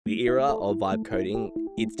The era of vibe coding,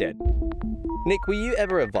 it's dead. Nick, were you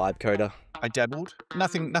ever a vibe coder? I dabbled.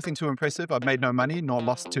 Nothing too impressive. I've made no money, nor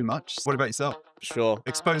lost too much. What about yourself? Sure.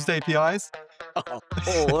 Exposed APIs?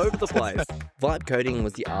 All over the place. Vibe coding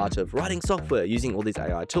was the art of writing software using all these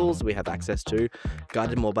AI tools we have access to,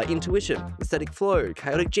 guided more by intuition, aesthetic flow,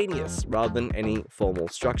 chaotic genius, rather than any formal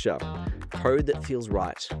structure. Code that feels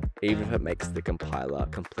right, even if it makes the compiler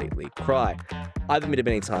completely cry. I've admitted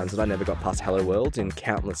many times that I never got past Hello World in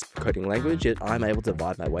countless coding language, yet I'm able to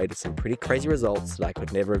vibe my way to some pretty crazy results that I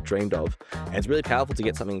could never have dreamed of. And it's really powerful to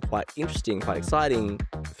get something quite interesting, quite exciting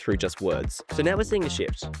through just words. So now we're seeing a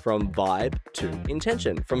shift from vibe to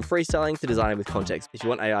intention, from freestyling to designing with context. If you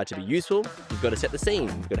want AI to be useful, you've got to set the scene.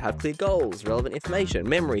 You've got to have clear goals, relevant information,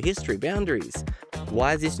 memory, history, boundaries.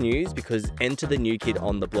 Why is this news? Because enter the new kid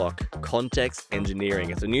on the block, context engineering.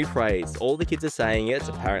 It's a new phrase. All the kids are saying it,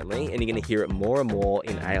 apparently, and you're going to hear it more and more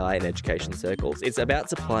in AI and education circles. It's about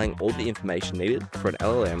supplying all the information needed for an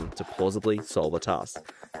LLM to plausibly solve a task.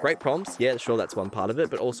 Great prompts, yeah, sure, that's one part of it,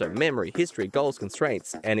 but also memory, history, goals,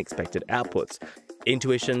 constraints, and expected outputs.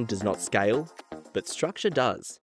 Intuition does not scale, but structure does.